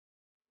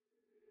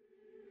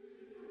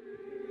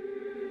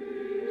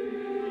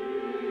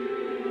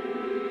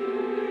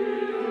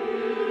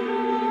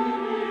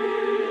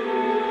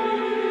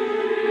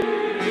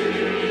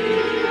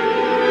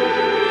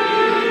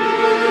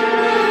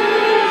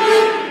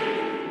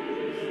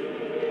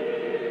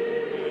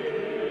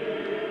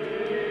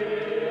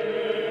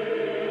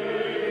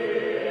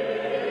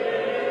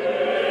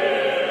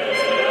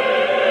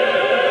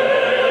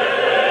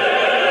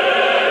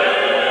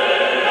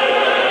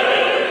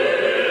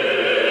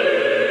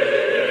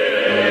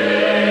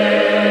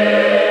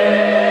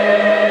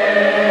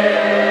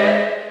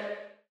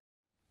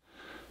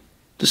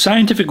The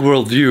scientific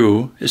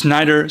worldview is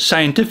neither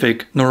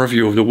scientific nor a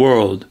view of the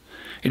world.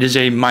 It is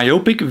a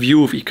myopic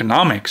view of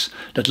economics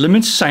that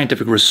limits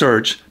scientific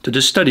research to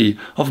the study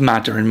of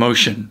matter in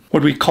motion.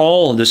 What we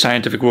call the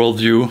scientific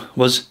worldview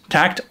was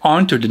tacked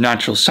onto the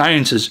natural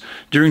sciences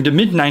during the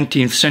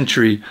mid-19th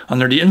century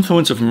under the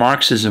influence of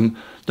Marxism,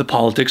 the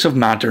politics of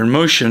matter in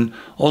motion,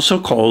 also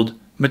called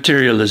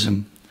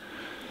materialism.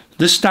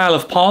 This style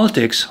of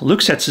politics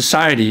looks at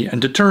society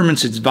and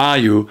determines its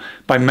value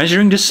by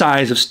measuring the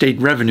size of state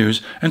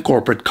revenues and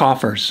corporate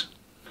coffers.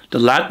 The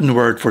Latin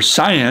word for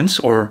science,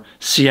 or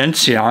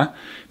scientia,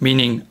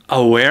 meaning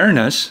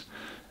awareness,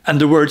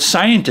 and the word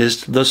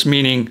scientist, thus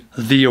meaning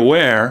the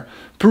aware,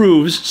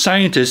 proves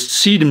scientists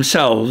see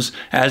themselves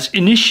as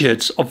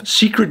initiates of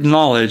secret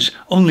knowledge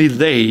only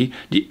they,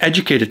 the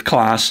educated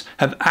class,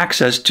 have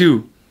access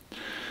to.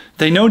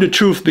 They know the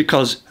truth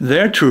because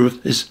their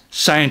truth is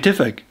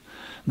scientific.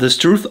 This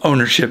truth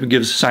ownership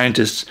gives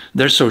scientists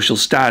their social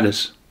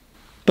status.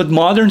 But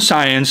modern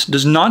science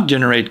does not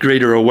generate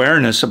greater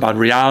awareness about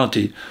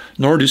reality,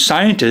 nor do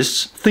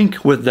scientists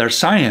think with their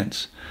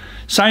science.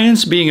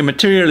 Science, being a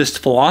materialist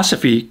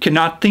philosophy,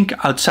 cannot think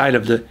outside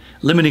of the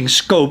limiting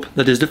scope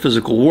that is the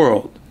physical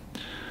world.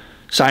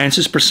 Science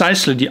is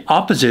precisely the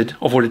opposite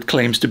of what it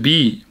claims to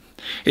be.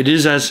 It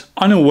is as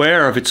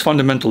unaware of its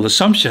fundamental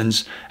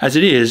assumptions as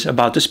it is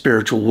about the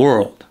spiritual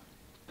world.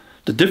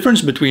 The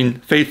difference between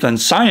faith and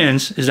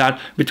science is that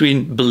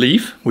between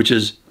belief, which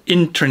is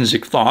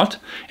intrinsic thought,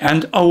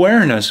 and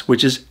awareness,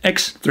 which is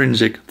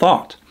extrinsic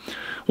thought.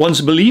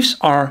 One's beliefs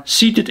are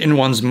seated in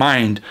one's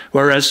mind,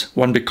 whereas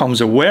one becomes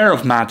aware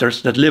of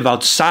matters that live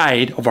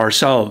outside of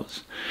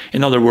ourselves.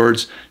 In other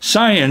words,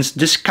 science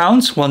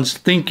discounts one's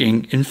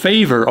thinking in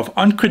favor of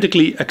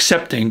uncritically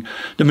accepting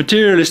the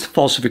materialist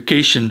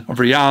falsification of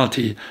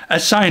reality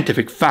as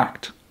scientific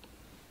fact.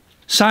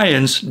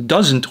 Science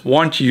doesn't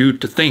want you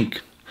to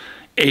think.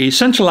 A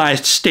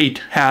centralized state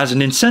has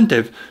an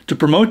incentive to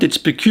promote its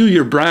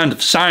peculiar brand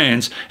of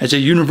science as a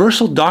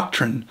universal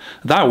doctrine.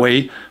 That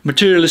way,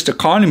 materialist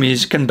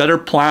economies can better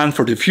plan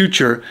for the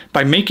future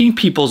by making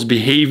people's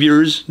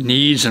behaviors,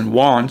 needs, and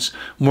wants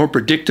more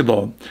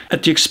predictable,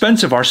 at the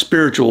expense of our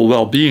spiritual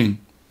well-being.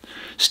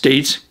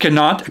 States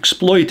cannot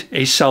exploit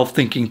a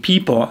self-thinking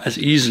people as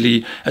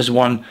easily as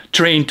one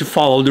trained to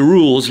follow the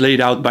rules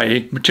laid out by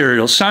a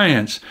material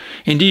science.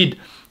 Indeed,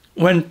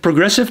 when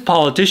progressive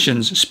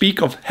politicians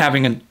speak of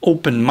having an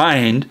open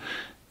mind,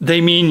 they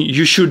mean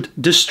you should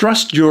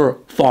distrust your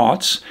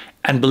thoughts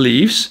and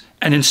beliefs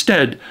and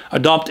instead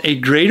adopt a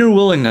greater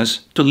willingness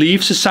to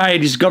leave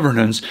society's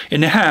governance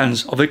in the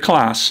hands of a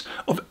class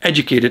of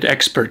educated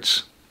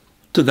experts.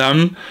 To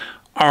them,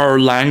 our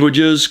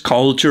languages,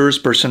 cultures,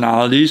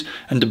 personalities,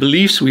 and the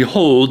beliefs we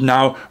hold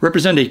now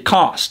represent a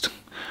cost.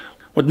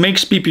 What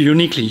makes people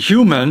uniquely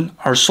human,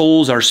 our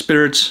souls, our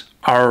spirits,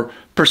 our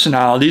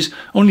personalities,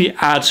 only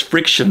adds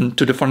friction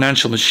to the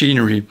financial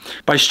machinery.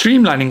 By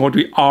streamlining what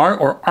we are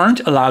or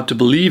aren't allowed to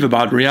believe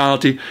about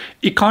reality,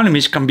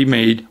 economies can be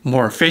made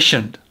more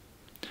efficient.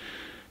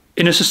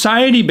 In a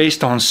society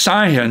based on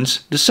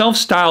science, the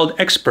self-styled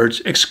experts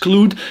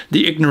exclude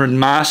the ignorant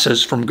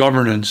masses from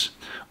governance.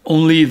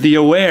 Only the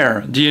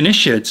aware, the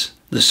initiates,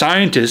 the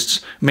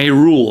scientists may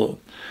rule.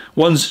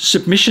 One's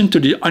submission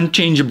to the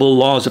unchangeable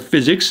laws of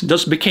physics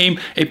thus became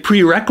a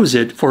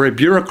prerequisite for a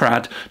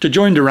bureaucrat to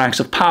join the ranks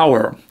of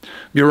power.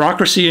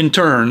 Bureaucracy, in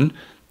turn,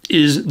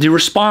 is the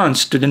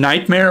response to the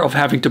nightmare of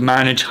having to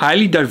manage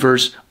highly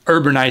diverse,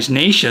 urbanized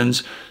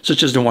nations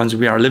such as the ones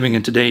we are living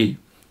in today.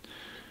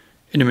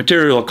 In the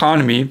material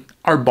economy,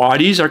 our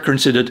bodies are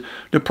considered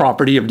the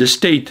property of the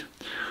state.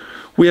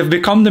 We have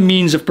become the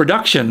means of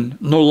production,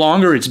 no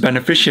longer its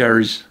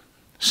beneficiaries.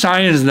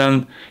 Science,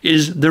 then,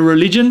 is the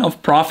religion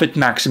of profit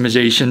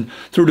maximization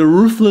through the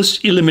ruthless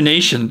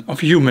elimination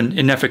of human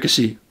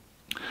inefficacy.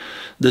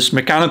 This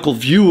mechanical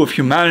view of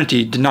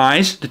humanity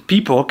denies that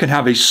people can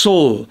have a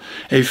soul,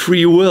 a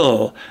free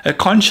will, a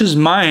conscious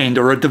mind,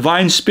 or a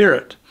divine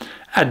spirit.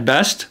 At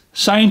best,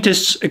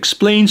 scientists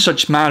explain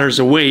such matters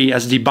away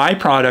as the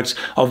byproducts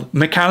of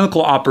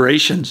mechanical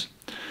operations.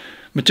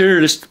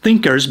 Materialist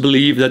thinkers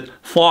believe that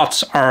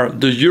thoughts are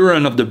the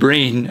urine of the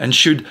brain and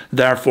should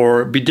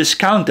therefore be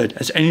discounted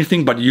as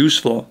anything but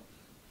useful.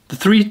 The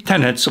three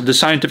tenets of the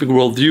scientific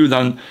worldview,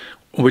 then,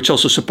 which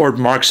also support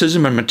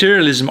Marxism and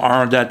materialism,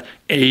 are that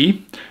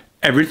A.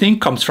 Everything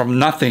comes from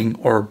nothing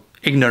or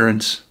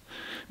ignorance.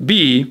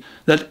 B.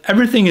 That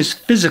everything is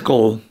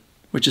physical,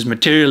 which is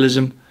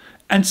materialism.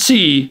 And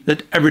C.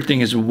 That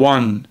everything is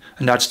one,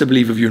 and that's the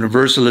belief of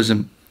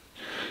universalism.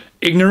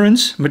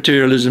 Ignorance,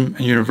 materialism,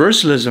 and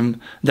universalism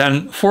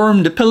then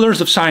form the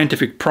pillars of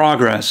scientific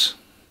progress.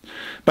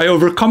 By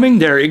overcoming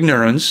their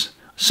ignorance,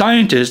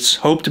 scientists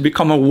hope to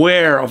become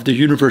aware of the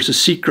universe's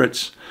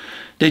secrets.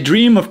 They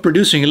dream of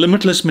producing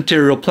limitless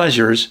material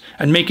pleasures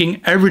and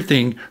making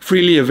everything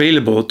freely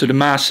available to the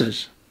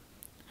masses.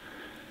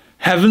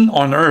 Heaven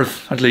on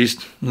earth, at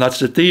least, that's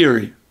the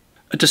theory.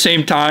 At the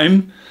same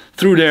time,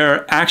 Through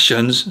their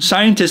actions,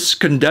 scientists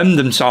condemn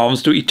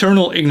themselves to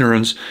eternal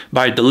ignorance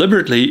by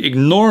deliberately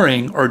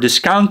ignoring or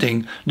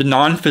discounting the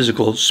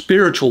non-physical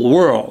spiritual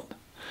world.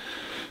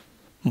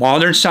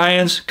 Modern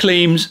science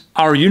claims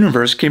our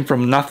universe came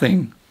from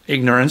nothing,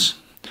 ignorance,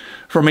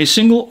 from a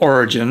single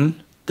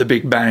origin, the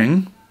Big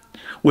Bang,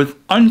 with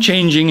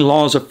unchanging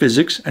laws of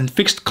physics and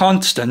fixed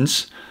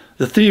constants,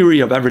 the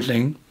theory of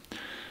everything,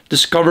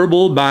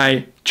 discoverable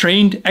by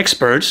trained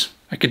experts,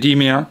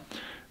 academia,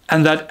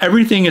 and that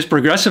everything is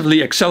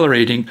progressively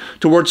accelerating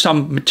towards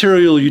some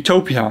material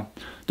utopia,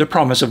 the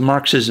promise of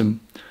Marxism,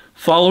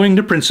 following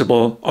the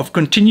principle of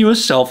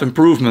continuous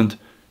self-improvement,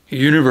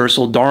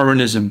 universal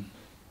Darwinism.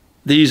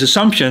 These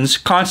assumptions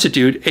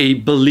constitute a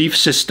belief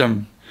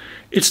system.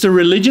 It's the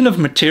religion of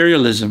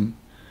materialism.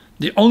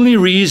 The only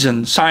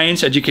reason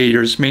science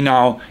educators may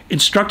now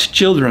instruct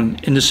children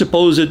in the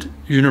supposed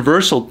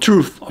universal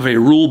truth of a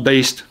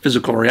rule-based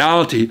physical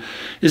reality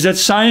is that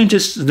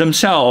scientists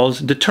themselves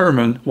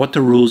determine what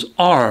the rules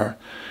are,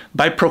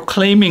 by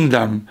proclaiming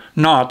them,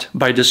 not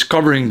by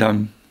discovering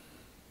them.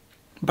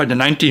 By the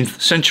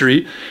 19th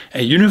century,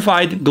 a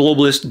unified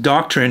globalist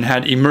doctrine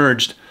had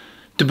emerged,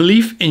 the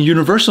belief in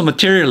universal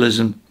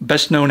materialism,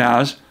 best known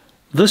as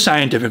the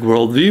scientific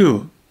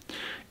worldview.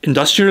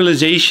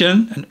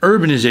 Industrialization and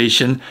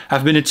urbanization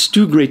have been its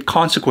two great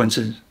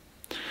consequences.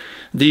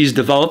 These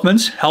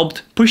developments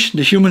helped push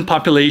the human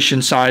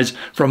population size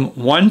from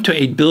 1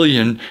 to 8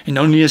 billion in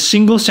only a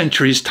single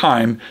century's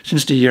time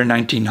since the year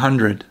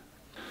 1900.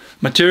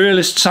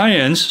 Materialist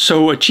science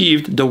so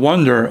achieved the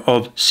wonder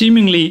of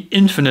seemingly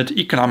infinite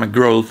economic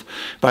growth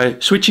by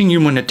switching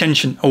human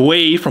attention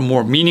away from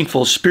more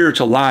meaningful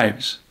spiritual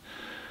lives.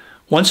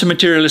 Once a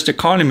materialist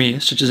economy,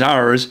 such as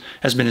ours,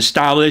 has been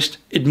established,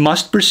 it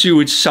must pursue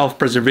its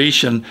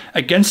self-preservation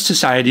against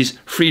society's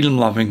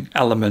freedom-loving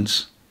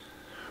elements.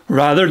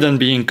 Rather than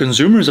being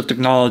consumers of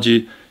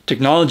technology,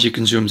 technology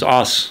consumes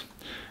us.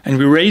 And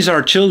we raise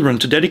our children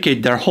to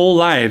dedicate their whole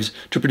lives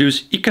to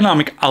produce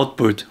economic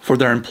output for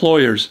their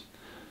employers.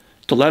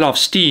 To let off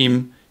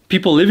steam,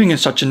 people living in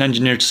such an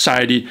engineered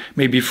society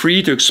may be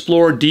free to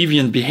explore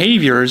deviant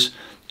behaviors,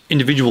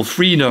 individual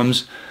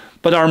freedoms,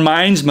 but our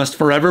minds must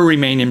forever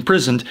remain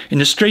imprisoned in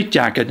the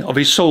straitjacket of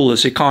a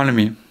soulless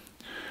economy.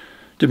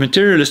 The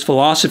materialist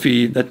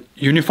philosophy that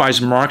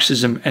unifies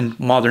Marxism and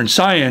modern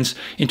science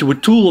into a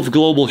tool of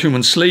global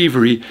human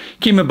slavery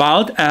came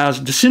about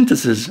as the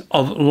synthesis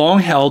of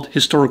long-held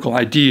historical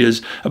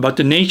ideas about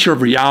the nature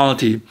of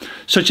reality,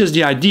 such as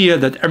the idea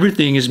that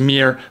everything is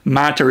mere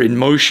matter in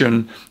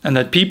motion and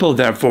that people,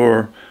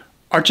 therefore,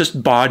 are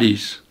just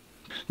bodies.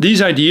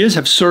 These ideas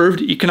have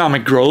served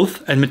economic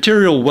growth and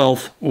material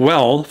wealth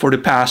well for the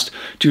past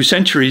 2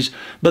 centuries,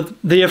 but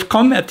they have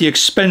come at the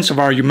expense of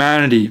our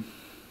humanity.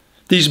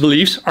 These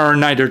beliefs are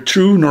neither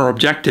true nor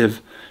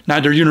objective,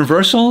 neither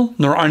universal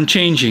nor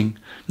unchanging,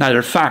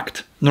 neither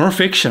fact nor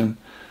fiction.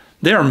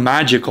 They are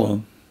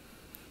magical.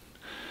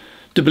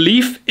 The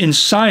belief in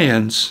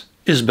science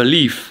is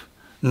belief,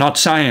 not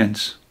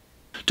science.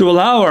 To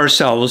allow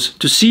ourselves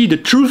to see the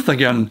truth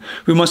again,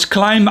 we must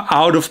climb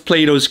out of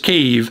Plato's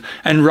cave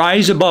and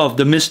rise above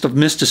the mist of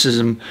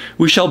mysticism.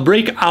 We shall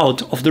break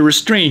out of the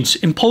restraints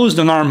imposed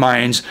on our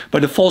minds by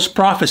the false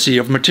prophecy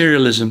of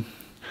materialism.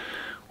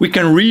 We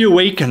can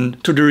reawaken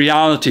to the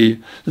reality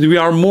that we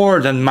are more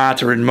than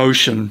matter in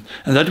motion,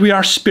 and that we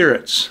are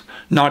spirits,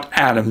 not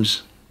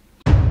atoms.